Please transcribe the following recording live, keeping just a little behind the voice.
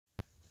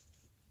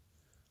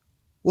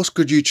What's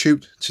good,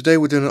 YouTube? Today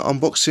we're doing an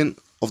unboxing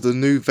of the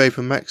new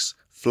vapormax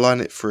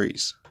flyknit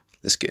 3s.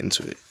 Let's get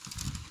into it.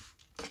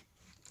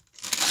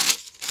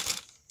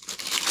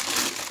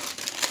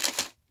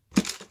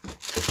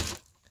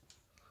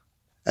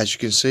 As you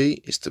can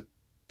see, it's the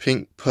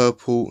pink,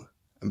 purple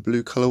and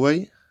blue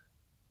colourway.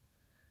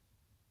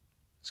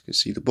 As you can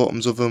see, the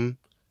bottoms of them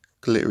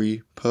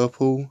glittery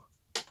purple.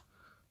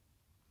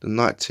 The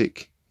night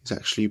tick is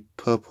actually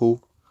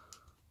purple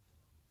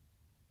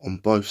on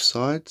both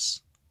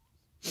sides.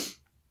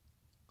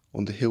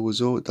 On the heel as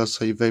well, it does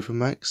say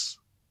vapormax.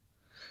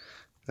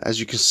 As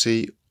you can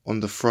see on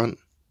the front,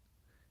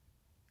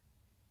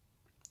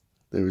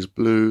 there is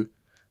blue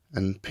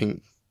and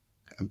pink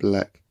and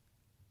black.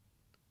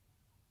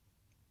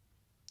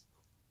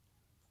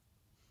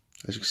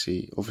 As you can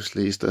see,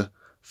 obviously it's the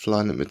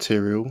flyknit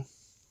material,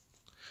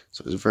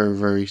 so it's very,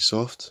 very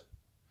soft.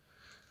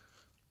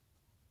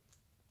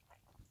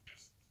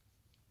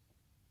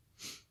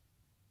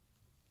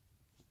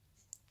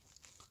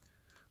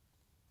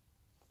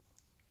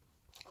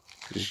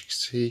 As you can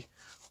see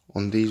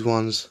on these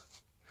ones,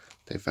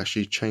 they've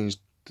actually changed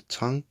the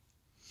tongue.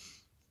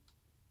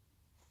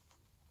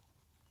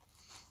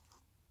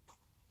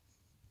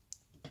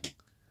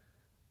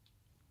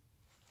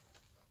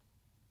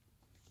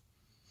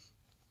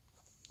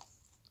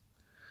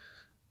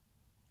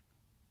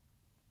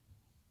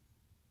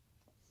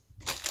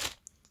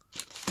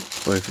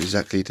 Both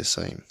exactly the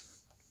same.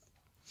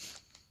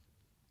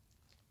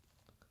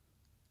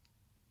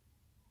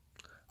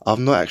 I've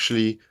not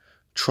actually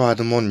tried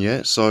them on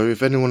yet, so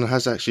if anyone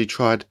has actually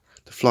tried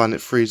the flyknit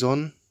 3s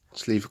on,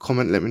 just leave a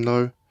comment, let me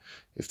know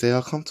if they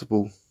are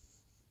comfortable.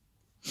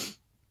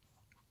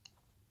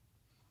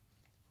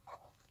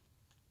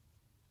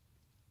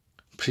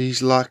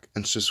 Please like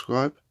and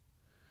subscribe,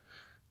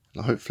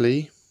 and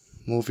hopefully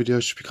more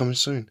videos should be coming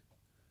soon.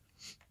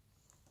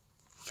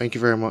 Thank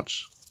you very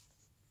much.